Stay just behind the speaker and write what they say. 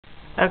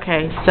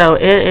Okay, so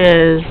it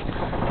is,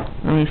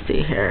 let me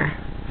see here,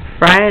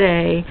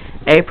 Friday,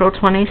 April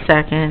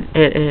 22nd.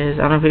 It is,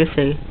 I don't know if you can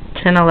see,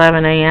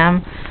 10:11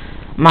 a.m.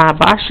 My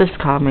boss just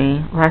called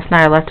me. Last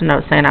night I left a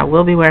note saying I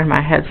will be wearing my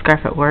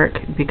headscarf at work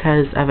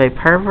because of a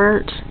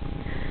pervert.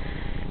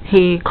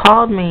 He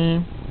called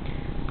me,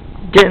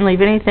 didn't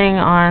leave anything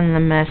on the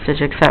message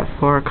except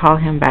for call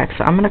him back.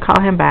 So I'm going to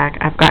call him back.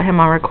 I've got him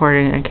on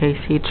recording in case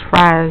he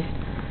tries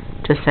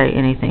to say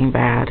anything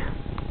bad.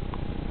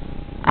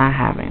 I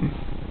have him.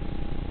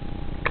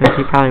 Because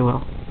he probably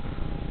will.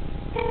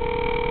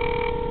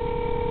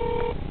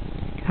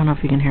 I don't know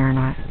if you can hear or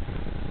not.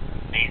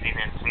 Amazing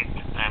and sweet.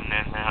 I'm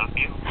there to help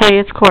you. Hey,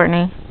 it's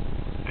Courtney.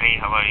 Hey,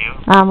 how are you?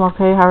 I'm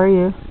okay. How are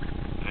you?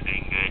 I'm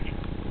doing good.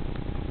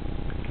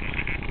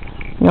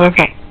 Yeah, what's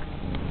up?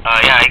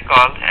 Yeah, I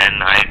called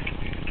and I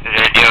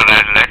read your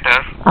letter.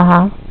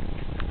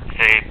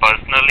 Say,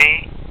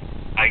 personally,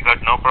 I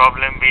got no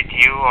problem with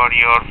you or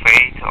your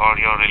faith or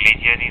your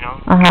religion,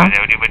 because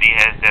everybody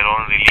has their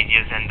own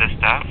religious and the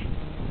stuff.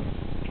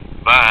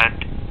 But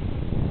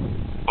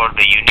for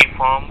the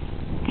uniform,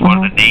 for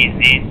the days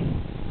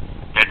in,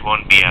 that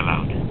won't be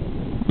allowed.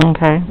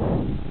 Okay.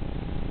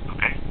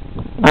 Okay?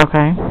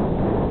 Okay.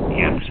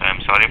 Yeah, so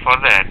I'm sorry for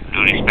that.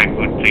 Due respect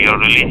to your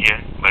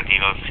religion, but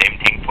same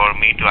thing for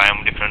me too. I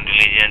am different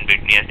religion,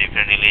 Brittany has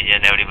different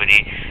religion,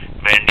 everybody,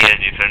 Brandy has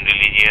different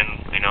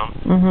religion,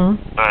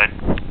 But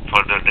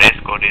for the dress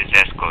code is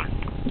dress code.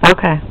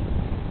 Okay.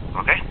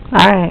 Okay?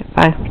 Alright,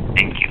 bye.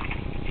 Thank you.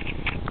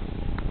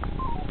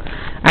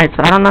 Alright,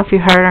 so I don't know if you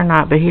heard or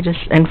not, but he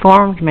just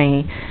informed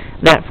me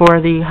that for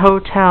the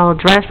hotel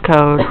dress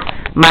code,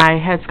 my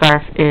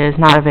headscarf is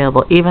not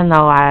available, even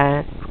though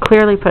I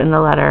clearly put in the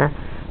letter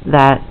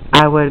that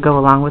I would go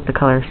along with the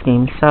color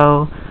scheme.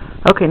 So,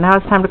 okay, now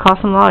it's time to call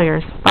some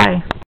lawyers. Bye.